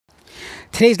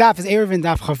Today's daf is Eruvin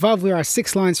Daf Chavav. We are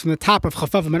 6 lines from the top of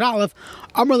Chavav and Aleph.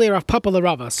 Amrle Rav Papa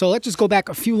L'Rava. So let's just go back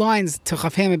a few lines to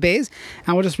Chaf Ham and Beis,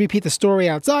 and we'll just repeat the story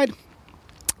outside.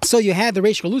 So you had the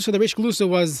Reish Galusa. The Reish Galusa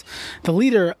was the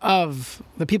leader of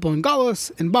the people in Galus,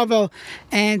 in Bavel,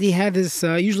 and he had this,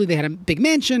 usually they had a big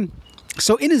mansion.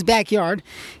 So in his backyard,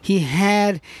 he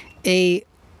had a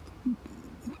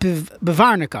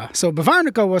Bavarnica. So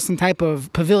Bavarnica was some type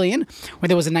of pavilion where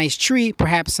there was a nice tree,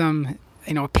 perhaps some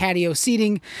patio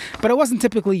seating, but it wasn't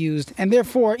typically used, and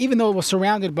therefore, even though it was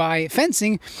surrounded by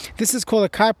fencing, this is called a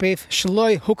karpef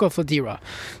shloi hukaf ladira.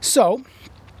 So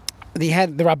they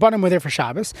had the Rabbanim were there for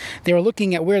Shabbos. They were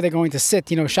looking at where they're going to sit,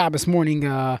 Shabbos morning,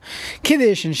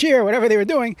 Kiddush and Shir, whatever they were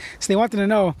doing. So they wanted to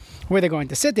know where they're going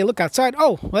to sit. They look outside.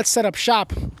 Oh, let's set up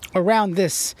shop around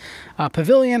this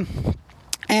pavilion,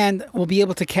 and we'll be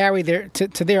able to carry there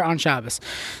to there on Shabbos.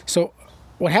 So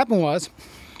what happened was,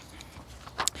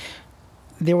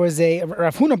 there was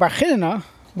Rav Huna Bar Chinna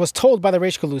was told by the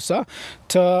Reish Galusa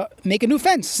to make a new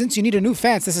fence. Since you need a new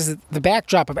fence, this is the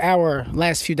backdrop of our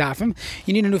last few dafim.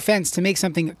 You need a new fence to make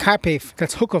something karpef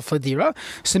that's hukaf ladira.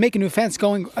 So make a new fence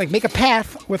make a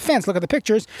path with fence. Look at the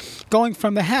pictures, going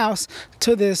from the house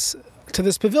to this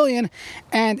pavilion,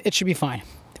 and it should be fine.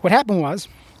 What happened was,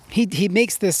 He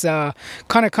makes this kana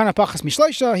pachas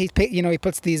mishloisha. He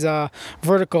puts these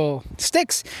vertical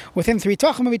sticks within 3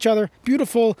 tachim of each other.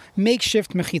 Beautiful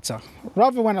makeshift mechitza.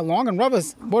 Rava went along, and what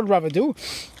did Rava do?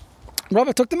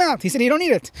 Rava took them out. He said, "You don't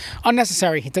need it.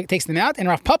 Unnecessary." He takes them out, and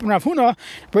Rav Papa and Rav Huna,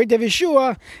 Brei Dev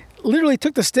Yeshua, literally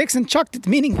took the sticks and chucked it,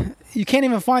 meaning you can't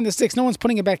even find the sticks. No one's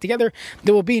putting it back together.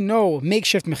 There will be no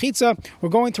makeshift mechitza.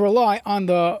 We're going to rely on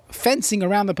the fencing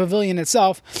around the pavilion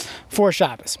itself for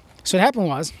Shabbos. So what happened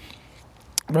was,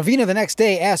 Ravina the next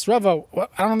day asked Rava,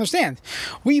 I don't understand.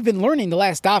 We've been learning the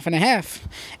last daf and a half,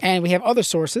 and we have other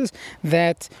sources,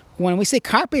 that when we say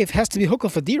karpef has to be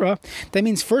hukaf adira, that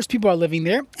means first people are living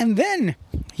there, and then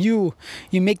you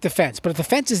make the fence. But if the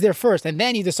fence is there first, and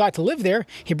then you decide to live there,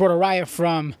 he brought a raya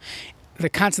from the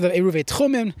concept of Eruvei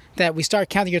Tchumim, that we start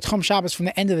counting your Tchum Shabbos from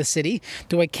the end of the city.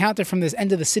 Do I count it from this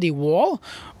end of the city wall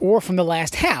or from the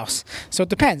last house? So it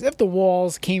depends. If the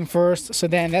walls came first, so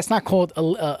then that's not called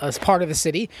as part of the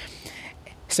city.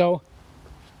 So,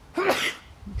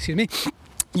 excuse me,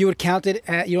 you would count it,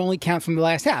 you only count from the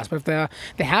last house. But if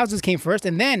the houses came first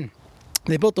and then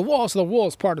they built the wall, so the wall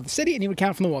is part of the city, and you would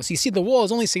count from the wall. So you see, the wall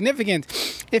is only significant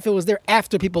if it was there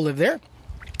after people lived there.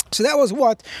 So that was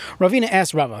what Ravina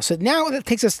asked Rava. So now that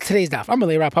takes us to today's daf.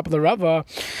 Amalei Rav Papa L'Rava.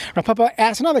 Rav Papa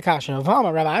asked another question. Rav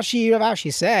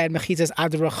Ashi said, "Mechitza's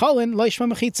ad rachalin lo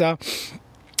yishma mechitza."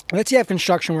 Let's say you have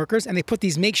construction workers, and they put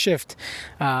these makeshift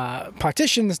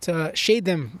partitions to shade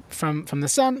them from the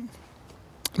sun.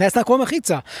 That's not called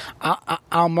mechitza.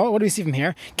 Alma, what do we see from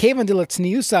here? Kevan de la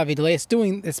tzniusa vidle.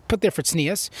 It's put there for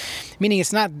tznius, meaning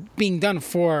it's not being done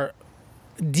for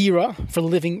dira, for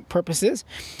living purposes.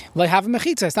 Like have a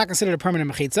mechitza, it's not considered a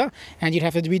permanent mechitza, and you'd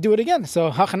have to redo it again.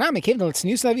 So hachanami came to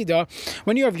tznius vida.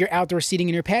 When you have your outdoor seating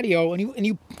in your patio and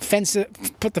you fence it,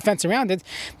 put the fence around it,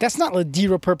 that's not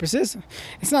ladira purposes.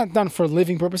 It's not done for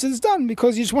living purposes. It's done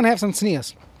because you just want to have some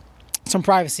tznius, some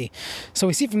privacy. So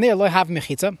we see from there, lo have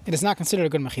mechitza. It is not considered a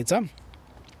good mechitza.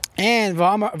 And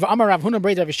v'amar Rav Huna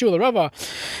Brei Dev Yeshua Rava,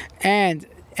 and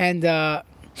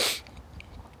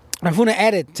Rav Huna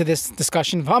added to this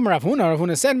discussion. Rav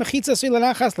Huna said,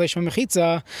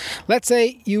 mechitza. Let's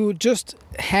say you just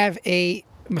have a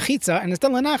mechitza and it's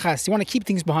done lenachas. You want to keep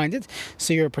things behind it,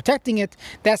 so you're protecting it.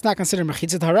 That's not considered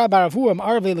mechitza.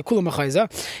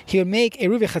 He would make a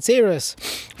ruvi chatzeres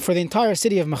for the entire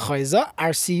city of Mechaiza.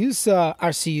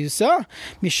 Arsiyusa,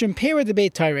 mishum pera de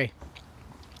beit Tairei.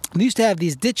 They used to have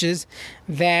these ditches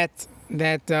that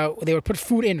they would put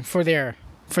food in for their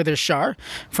shar,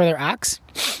 for their ox.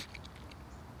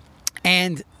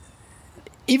 And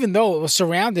even though it was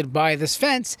surrounded by this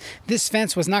fence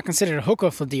was not considered a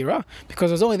hukaf ladira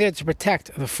because it was only there to protect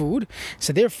the food.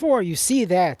 So therefore, you see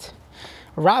that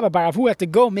Rabbi Baravu had to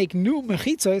go make new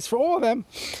mechitzas for all of them.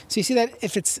 So you see that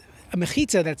if it's a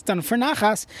mechitza that's done for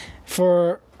nachas,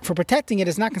 for protecting it,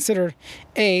 is not considered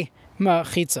a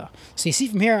mechitza. So you see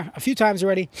from here a few times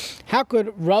already, how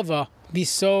could Rava be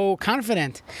so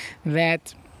confident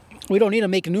that we don't need to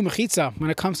make a new mechitza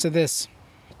when it comes to this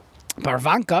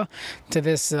barvanka, to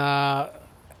this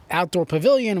outdoor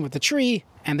pavilion with the tree,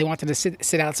 and they wanted to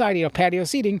sit outside, patio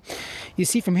seating. You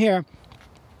see from here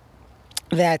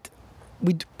that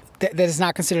that is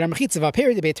not considered a mechitza.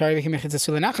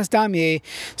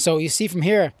 So you see from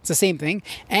here, it's the same thing,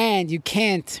 and you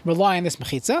can't rely on this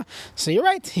mechitza. So you're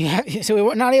right. So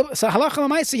we're not able. So halacha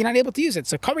l'maisa, you're not able to use it.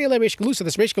 So kari ele reish galusa.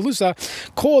 This reish galusa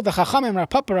called the chachamim Rav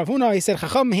Papa Rav Huna. He said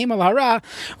chacham heim al hara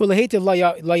ulehetiv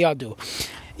la yadu.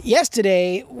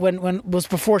 Yesterday, when was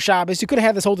before Shabbos, you could have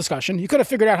had this whole discussion. You could have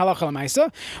figured out halacha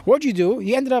l'maisa. What'd you do?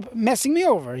 You ended up messing me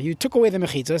over. You took away the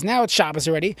mechitzas. Now it's Shabbos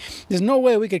already. There's no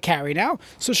way we could carry now.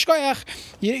 So shkoyach,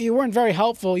 you weren't very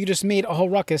helpful. You just made a whole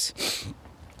ruckus.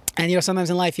 And sometimes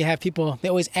in life you have people, they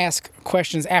always ask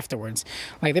questions afterwards.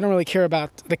 Like they don't really care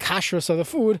about the kashrus of the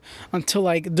food until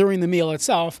like during the meal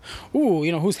itself. Ooh,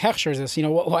 whose hechsher is this?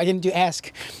 Why didn't you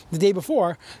ask the day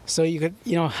before? So you could,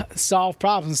 solve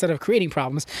problems instead of creating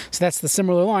problems. So that's the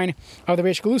similar line of the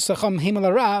Reish Galusa, cham heim al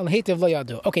hara l'heitev lo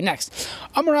yadu. Okay, next.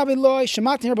 Amar Rabbi Loi,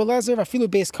 shemati Rabbi Lezer, afilu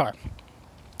beis kar.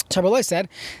 Rabbi Loi said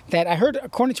that I heard,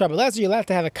 according to Rabbi Lezer, you're allowed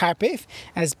to have a karpef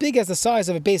as big as the size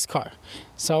of a base car.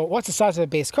 So what's the size of a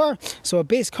base car? So a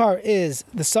base car is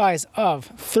the size of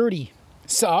 30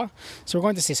 sa. So we're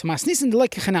going to see. So masnisin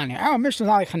like Chananya. Our Mishnah is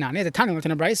not like Chananya. The Tanya looked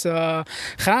in a Bryce.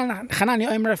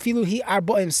 Chananya omer afilu hi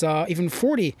arboim sa, even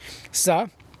 40 sa.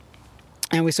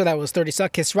 And we saw that was 30 sa.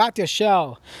 Kisrat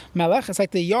yashel melech. It's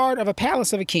like the yard of a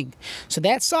palace of a king. So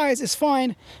that size is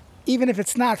fine, even if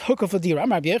it's not hukah for dira.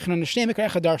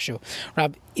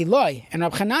 Rabbi Eloi and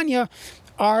Rabbi Chananya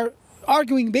are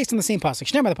arguing based on the same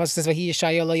pasuk. The pasuk says, "Vahi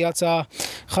Yeshaya lo yatsa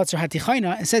chatzar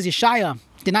hatichayna," and says Yeshaya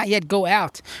did not yet go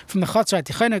out from the chatzar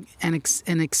hatichayna and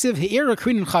eksiv he'ira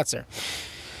krinin chatzar.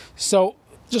 So,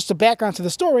 just a background to the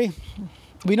story,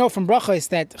 we know from brachos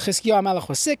that Chizkiyahu Melech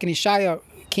was sick, and Yeshaya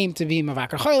came to be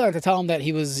Mavakar Chayla to tell him that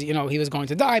he was going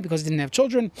to die because he didn't have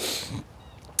children.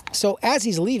 So as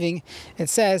he's leaving, it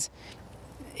says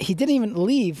he didn't even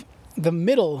leave the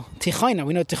middle tichayna.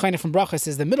 We know tichayna from brachas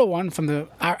is the middle one from the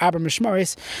Abba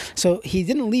Mishmaris. So he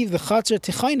didn't leave the chatzar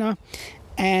tichayna,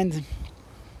 and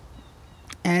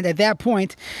at that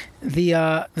point the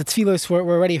tefillos were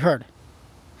already heard.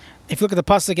 If you look at the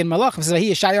pasuk in Malach, it says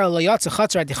he Yeshaya lo yatsa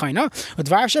chatzar tichayna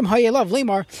udvar Hashem hayelav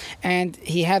limar, and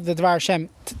he had the dvar Hashem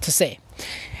to say.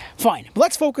 Fine, but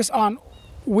let's focus on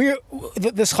where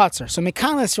this chatzar. So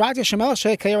mekanis ratia shemel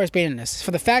shei kayaris beininus.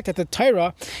 For the fact that the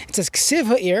Torah, it says ksiv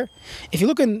ha'ir. If you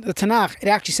look in the Tanakh, it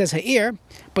actually says ha'ir,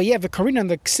 but you have the karin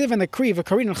and the ksiv and the kri, the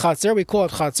karin and chatzar. We call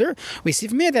it chatzar. We see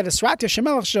from here that it's ratia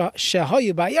shemel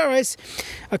shehayu bayaris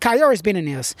a kayaris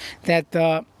beininus. That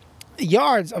the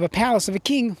yards of a palace of a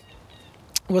king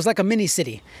was like a mini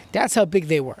city. That's how big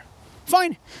they were.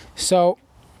 Fine. So,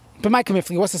 but my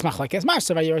kamifli, what's this machlekes?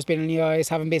 Marsa bayaris beininus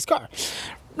having base car.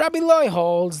 Rabbi Loi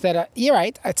holds that, you're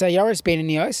right, it's a Yaris Bein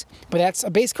Niyos, but that's a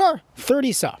base car,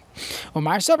 30 sa.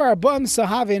 Umar Savar Abum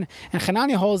Sahavin, and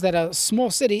Chananya holds that a small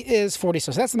city is 40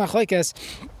 sa. So that's the machlekes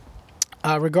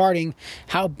regarding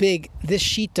how big this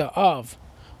shita of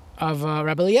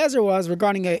Rabbi Eliezer was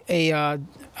regarding a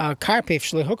karpef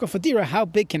shlehuka fadira. How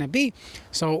big can it be?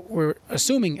 So we're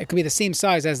assuming it could be the same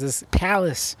size as this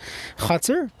palace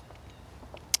chatzar.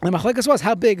 The machlekes was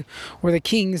how big were the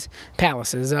king's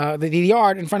palaces, the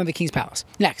yard in front of the king's palace.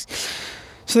 Next,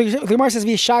 so the Gemara says,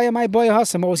 "V'Yeshaya my boy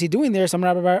Hasan." What was he doing there? So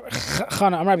Rabbi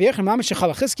Chana, Rabbi Yechon, Mamish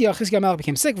Chala Chizkiyahu Melech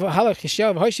became sick. V'Halach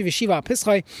Yeshaya v'Hoyshiv Yeshiva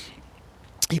Pischai.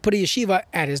 He put a yeshiva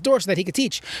at his door so that he could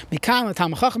teach. We should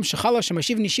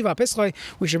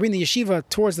bring the yeshiva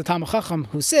towards the Talmid Chacham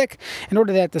who's sick, in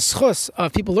order that the schus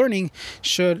of people learning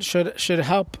should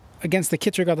help against the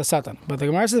kitrig of the Satan. But the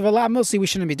Gemara says, mostly we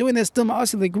shouldn't be doing this,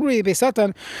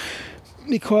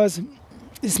 because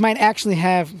this might actually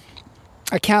have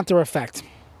a counter effect.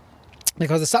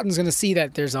 Because the Satan's going to see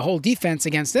that there's a whole defense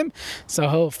against him, so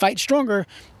he'll fight stronger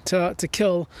to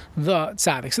kill the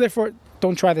tzaddik. So therefore,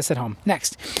 don't try this at home.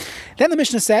 Next. Then the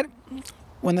Mishnah said,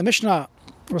 when the Mishnah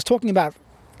was talking about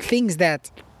things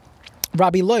that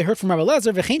Rabbi Loi heard from Rabbi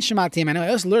Eliezer, v'chein shematim, and I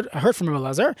also heard from Rabbi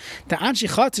Eliezer, that anshi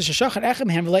chatzar sheshachar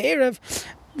echem hem v'lei erev,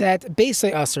 that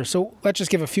beisay aser. So let's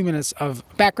just give a few minutes of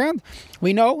background.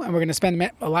 We know, and we're going to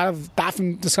spend a lot of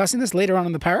dafim discussing this later on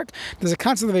in the parak. There's a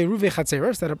concept of a ruve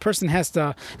chatzeros, that a person has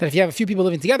to, that if you have a few people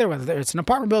living together, whether it's an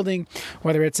apartment building,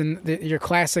 whether it's in your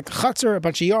classic chatzar, a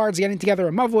bunch of yards getting together,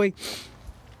 a mavoi,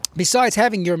 besides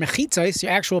having your mechitzos,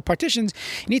 your actual partitions,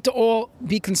 you need to all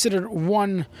be considered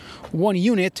one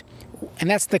unit,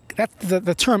 and that's the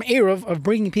term eruv of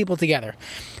bringing people together.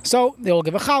 So they all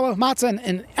give a challah, matzah,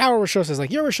 and our rishos is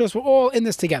like your rishos. We're all in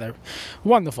this together.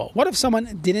 Wonderful. What if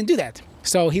someone didn't do that?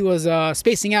 So he was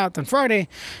spacing out on Friday,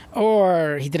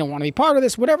 or he didn't want to be part of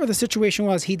this. Whatever the situation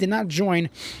was, he did not join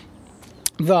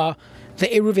the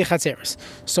eruv chatzeres.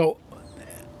 So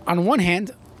on one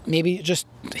hand, maybe just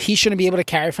he shouldn't be able to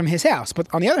carry from his house. But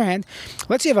on the other hand,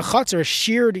 let's say you have a chutzner, a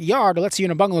shared yard, or let's say you're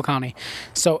in a bungalow colony.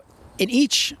 So in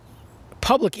each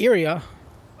public area,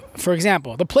 for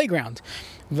example, the playground,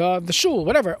 the shul,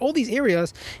 whatever, all these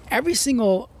areas, every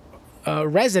single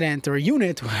resident or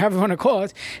unit, whatever you want to call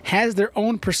it, has their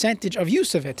own percentage of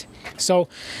use of it. So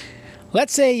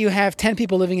let's say you have 10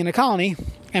 people living in a colony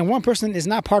and one person is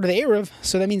not part of the Eruv,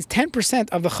 so that means 10%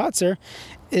 of the chutzner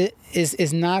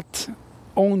is not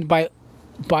owned by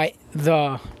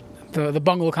the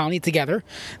bungalow colony together.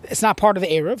 It's not part of the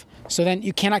Eruv, so then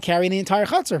you cannot carry the entire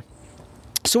chutzner.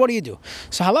 So what do you do?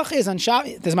 So halacha is on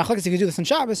Shabbos. There's machlokes if you do this on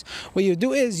Shabbos. What you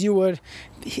do is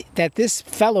that this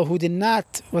fellow who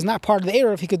was not part of the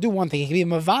Eruv, he could do one thing. He could be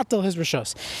mevatel his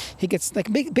rishos. He could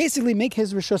basically make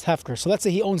his rishos hefker. So let's say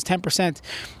he owns 10%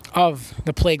 of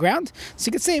the playground. So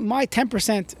you could say my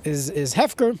 10% is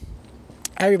hefker.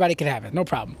 Everybody can have it, no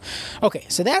problem. Okay,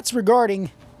 so that's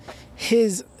regarding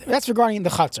the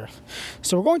chutzner.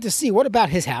 So we're going to see what about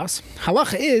his house.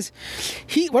 Halacha is,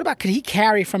 could he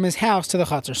carry from his house to the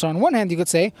chutzner? So on one hand, you could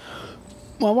say,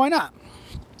 well, why not?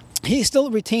 He still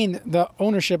retained the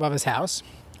ownership of his house,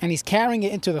 and he's carrying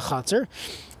it into the chutzner.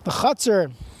 The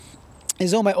chutzner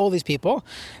is owned by all these people.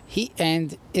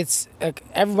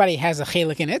 Everybody has a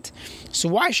chelik in it. So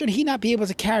why should he not be able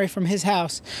to carry from his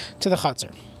house to the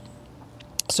chutzner?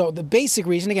 So the basic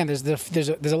reason, again, there's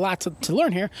a lot to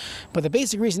learn here, but the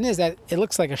basic reason is that it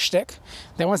looks like a shtick.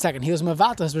 Then one second, he was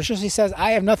mevatel his rishus. He says,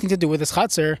 I have nothing to do with this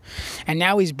chutzner, and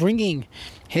now he's bringing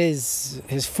his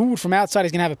food from outside.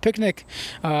 He's going to have a picnic,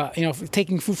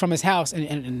 taking food from his house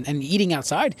and eating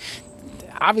outside.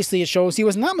 Obviously, it shows he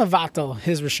was not mevatel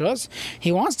his rishus.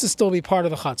 He wants to still be part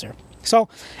of the chutzner. So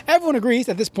everyone agrees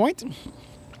at this point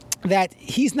that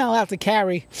he's not allowed to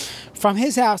carry from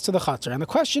his house to the chutzner. And the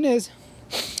question is,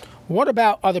 what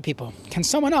about other people? Can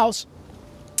someone else,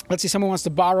 let's say someone wants to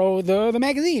borrow the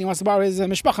magazine, he wants to borrow his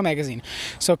Mishpacha magazine.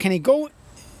 So can he go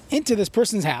into this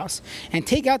person's house and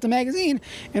take out the magazine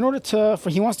in order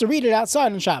he wants to read it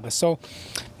outside on Shabbos? So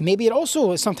maybe it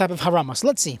also is some type of harama. So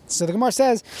let's see. So the Gemara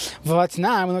says,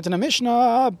 V'atna, we learned in a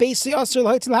Mishnah,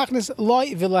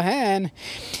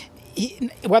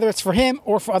 whether it's for him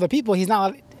or for other people,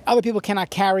 other people cannot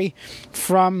carry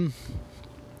from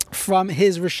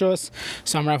his rishus.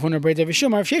 Some Rav Huna Brei David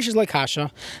Shumar, Shesh is like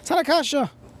kasha. It's not a kasha.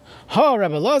 Ha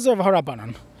Rabbi Lazar v'ha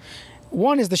Rabbanan.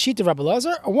 One is the sheet of Rabbi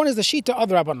Lazar, one is the sheet of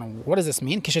other Rabbanan. What does this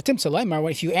mean? Kishatim Tzalaymar.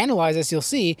 If you analyze this, you'll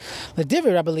see the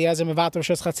divrei Rabbi Lazar mevatel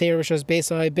rishus chatzer rishus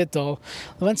beisai bitol.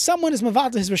 When someone is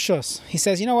mevatel his rishus, he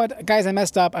says, you know what, guys, I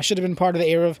messed up. I should have been part of the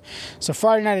Eruv. So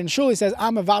Friday night in shul, he says,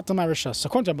 I'm mevatel my rishus. So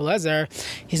according to Rabbi Lazar,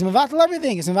 he's mevatel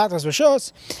everything. He's mevatel his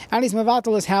rishus, and he's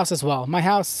mevatel his house as well. My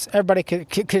house, everybody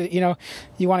could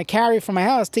you want to carry from my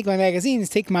house, take my magazines,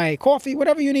 take my coffee,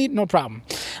 whatever you need, no problem.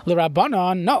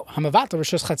 L'Rabbanan, no, I'm mevatel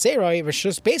rishus chatzer.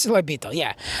 Basically, bittul.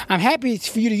 Yeah, I'm happy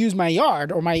for you to use my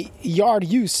yard or my yard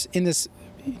use in this,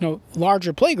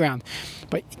 larger playground,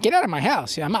 but get out of my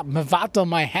house. I'm not mevatel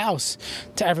my house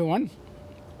to everyone.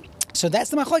 So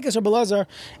that's the machlokes Rabbi Lazar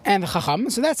and the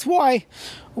Chacham. So that's why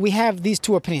we have these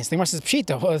two opinions. The Gemara says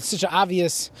pshita. Well, it's such an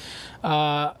obvious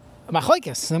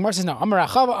machlokes. The Gemara says no.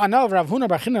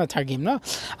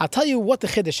 I'll tell you what the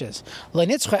chiddush is.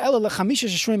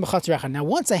 Now,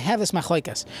 once I have this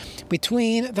machlokes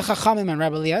between the Chachamim and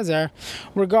Rabbi Eliezer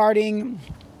regarding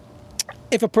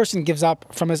if a person gives up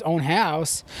from his own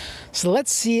house, so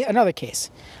let's see another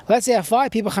case. Let's say 5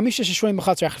 people, 5 people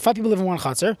live in one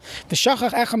chutzner.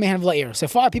 So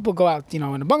 5 people go out, in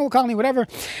a bungalow colony, whatever.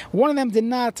 One of them did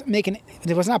not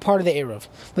it was not part of the Eruv.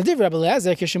 When he's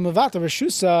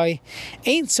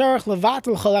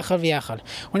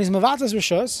mevatel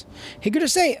rishus, he could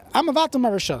just say, I'm mevatel my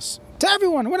rishus to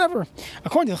everyone, whatever.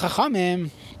 According to the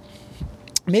Chachamim,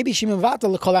 maybe she mevatel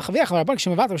l'kol echad v'echad. Rabban she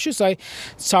mevatel rishusay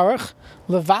tzarich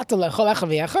levatel l'kol echad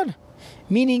v'echad.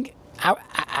 Meaning,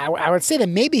 I would say that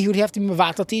maybe he would have to be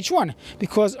mevatel to each one,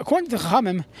 because according to the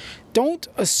Chachamim, don't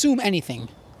assume anything.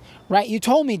 Right? You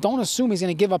told me don't assume he's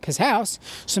going to give up his house,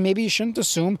 so maybe you shouldn't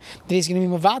assume that he's going to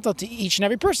be mevatel to each and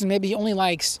every person. Maybe he only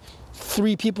likes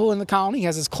 3 people in the colony. He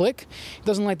has his clique. He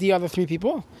doesn't like the other 3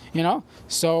 people.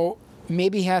 So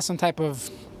maybe he has some type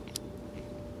of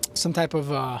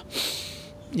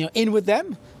in with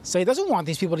them. So he doesn't want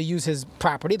these people to use his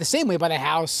property. The same way by the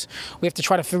house, we have to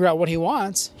try to figure out what he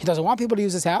wants. He doesn't want people to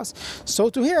use his house.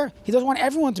 So to here, he doesn't want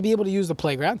everyone to be able to use the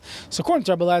playground. So according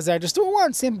to Rabbi Elazar, just do it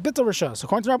once, same bittul rishos. So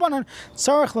according to Rabbanan,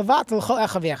 tzarich levatel chol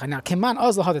echav v'echad. Now, keman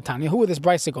oz lahadatanya, who would this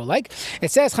brayso go like?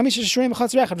 It says, chamish shishrim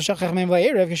b'chatz v'echad v'shachach me'em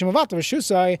v'erev, k'shem mevatel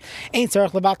rishusai, ain't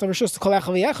tzarich levatel rishos kol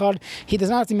echav v'echad. He does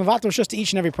not have to be mevatel rishos to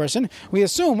each and every person. We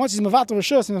assume once he's mevatel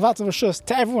rishos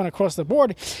to everyone across the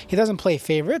board, he doesn't play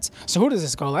favorites. So who does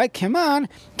this go like? Keman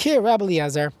ki Rabbi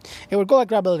Eliezer. It would go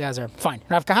like Rabbi Eliezer. Fine.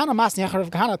 Rav Kahana Masniach. Rav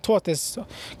Kahana taught this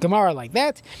Gemara like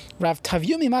that. Rav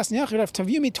Tavyumi Masniach. Rav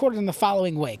Tavyumi taught it in the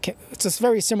following way. It's a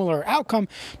very similar outcome,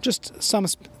 just some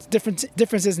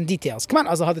differences in details. Come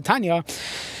on, Azal Hadatanya.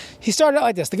 He started out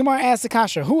like this. The Gemara asked the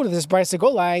Kasha, who does this brisa go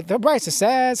like? The brisa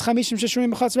says, Chamishim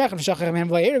Shishrim B'chatz V'echad V'shachach Mehem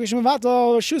V'le'er V'shim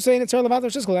V'vato Shusay Netzer Levato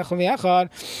Shizkol Echad V'echad.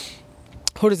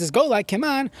 Who does this go like?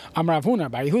 Keman, Amar Rav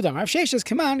Huna, Bar Yehuda, Rav Sheshes,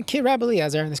 Keman, Ki Rabbi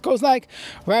Eliezer. This goes like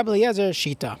Rabbi Eliezer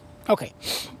Shita. Okay.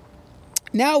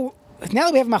 Now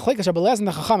that we have Machlekes Rabbi Eliezer and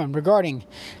the Chachamim regarding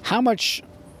how much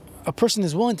a person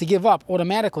is willing to give up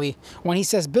automatically when he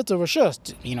says Biltul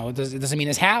Rishus, it doesn't mean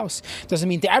his house, doesn't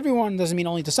mean to everyone, doesn't mean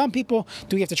only to some people.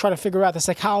 Do we have to try to figure out the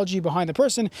psychology behind the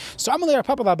person? So I'm going to let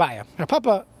Rav Papa Labaya. Rav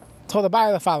Papa told the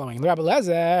buyer the following: Rabbi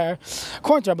Eliezer,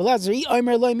 according to Rabbi Eliezer,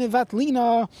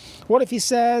 what if he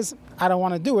says, I don't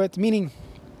want to do it? Meaning,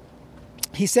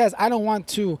 he says, I don't want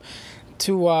to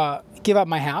give up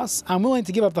my house. I'm willing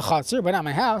to give up the chatzir, but not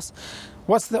my house.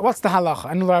 What's the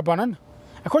halacha? And Rabbanan,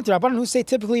 according to Rabbanan, who say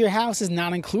typically your house is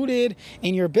not included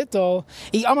in your bittul.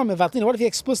 What if he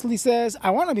explicitly says,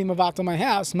 I want to be mevatel my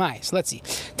house? So let's see.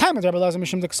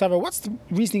 What's the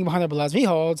reasoning behind Rabbi Eliezer? He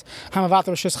holds,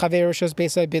 it's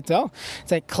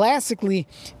like classically,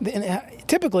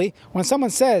 typically, when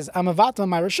someone says, I'm mevatel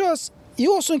my rishus,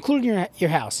 you also include your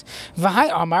house. V'hai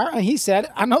Amar, and he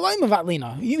said, Analoi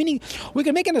mevatlina. Meaning, we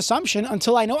can make an assumption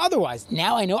until I know otherwise.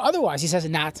 Now I know otherwise. He says,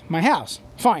 not my house.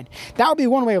 Fine. That would be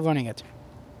one way of learning it.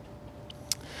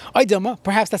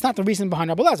 Perhaps that's not the reason behind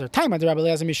Rabbi Eliezer. Time under Rabbi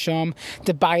Eliezer Mishum,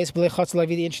 the bias,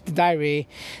 the diary,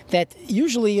 that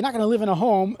usually you're not going to live in a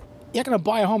home, you're not going to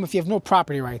buy a home if you have no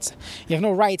property rights. You have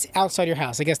no rights outside your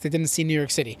house. I guess they didn't see New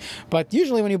York City. But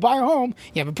usually when you buy a home,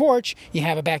 you have a porch, you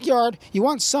have a backyard, you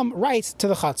want some rights to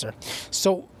the chutzner.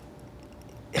 So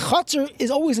chutzner is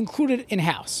always included in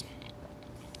house.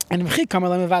 And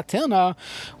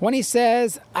when he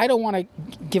says, I don't want to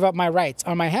give up my rights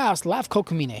on my house, lav kol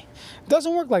kamine,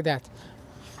 doesn't work like that.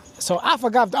 So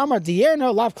afagav amar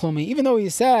dierno lav klumi, even though he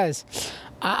says,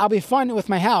 I'll be fine with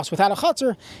my house without a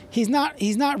chutzner, he's not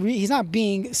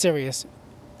being serious.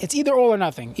 It's either all or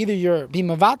nothing. Either you're being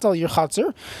mevatel your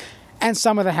chutzner and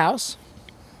some of the house,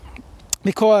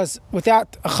 because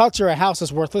without a chutzner, a house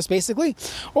is worthless, basically,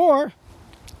 or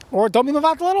don't be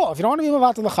mevatel at all. If you don't want to be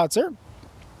mevatel the chutzner,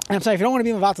 if you don't want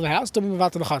to be mevatel the house, don't be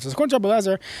mevatel the chutzner. According to Rabbi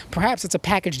Eliezer, perhaps it's a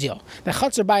package deal. The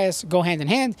chutzner bias go hand in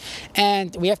hand,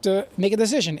 and we have to make a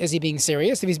decision. Is he being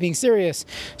serious? If he's being serious,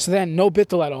 so then no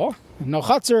bittul at all, no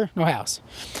chutzner, no house.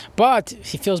 But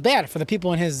he feels bad for the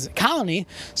people in his colony,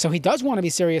 so he does want to be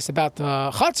serious about the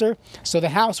chutzner, so the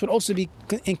house would also be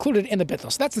included in the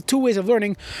bittul. So that's the two ways of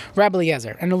learning Rabbi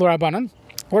Eliezer. And the Rabbanan,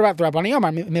 what about the Rabbanan?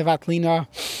 Yomar mevatlina.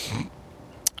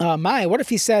 What if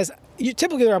he says,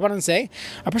 typically the Rabbanan say,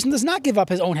 a person does not give up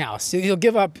his own house. He'll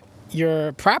give up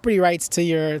your property rights to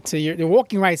your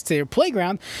walking rights to your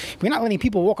playground. But you're not letting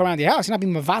people walk around your house. You're not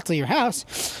being mevatel your house.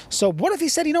 So what if he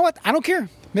said, you know what? I don't care.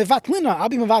 Mevatlina, I'll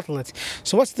be mevatel it.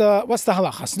 So what's the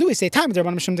halacha? So do we say time?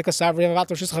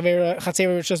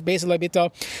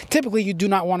 Typically, you do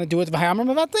not want to do it.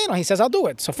 He says, I'll do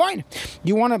it. So fine.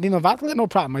 You want to be mevatel it? No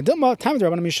problem.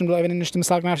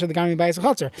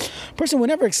 Person would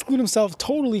never exclude himself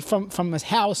totally from his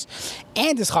house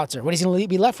and his chutzner. When he's going to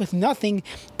be left with nothing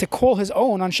to call his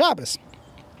own on Shabbos.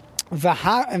 You don't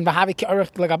want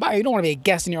to be a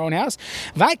guest in your own house.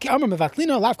 And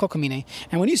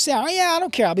when you say, I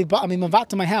don't care, I'll be mevat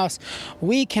to my house,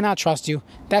 we cannot trust you.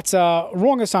 That's a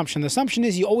wrong assumption. The assumption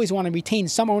is you always want to retain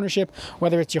some ownership,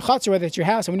 whether it's your chutz or whether it's your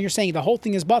house. And when you're saying the whole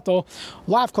thing is batal,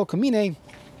 lav kol kamine,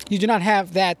 you do not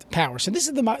have that power. So this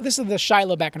is the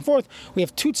shiloh back and forth. We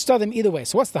have two tzadim either way.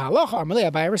 So what's the halacha? Amalei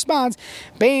Abaye responds,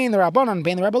 Bein the Rabbanan,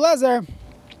 Bein the Rabbi Eliezer,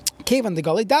 Kevan the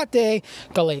Galei Date,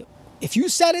 Galei. If you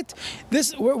said it,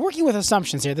 we're working with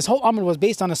assumptions here. This whole amud was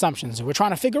based on assumptions. We're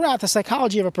trying to figure out the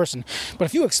psychology of a person. But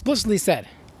if you explicitly said,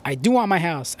 I do want my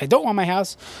house, I don't want my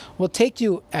house, will take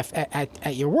you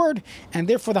at your word, and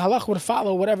therefore the halach would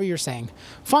follow whatever you're saying.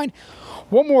 Fine.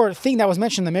 One more thing that was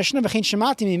mentioned in the Mishnah, V'chein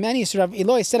shemati mimeni, so Rav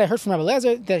Eloi said, I heard from Rabbi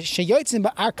Eliezer, that sheyotzin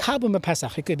ba'ar kablin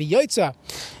b'Pesach. It could be yotza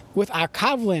with our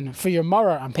kavlin for your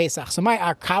maror on Pesach. So my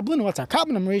our kablin, what's our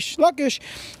kablin? I'm Rish Lakish,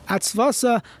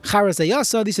 atzvasa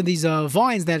charazayasa. These are these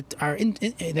vines that are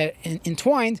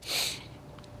entwined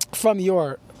from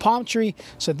your palm tree.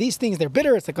 So these things, they're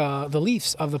bitter. It's like the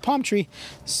leaves of the palm tree.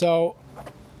 So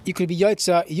you could be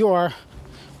yotza your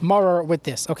maror with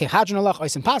this. Okay, Hadron Allah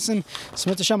Oisim Pasim. So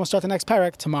Mitzvah Hashem will start the next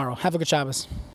parak tomorrow. Have a good Shabbos.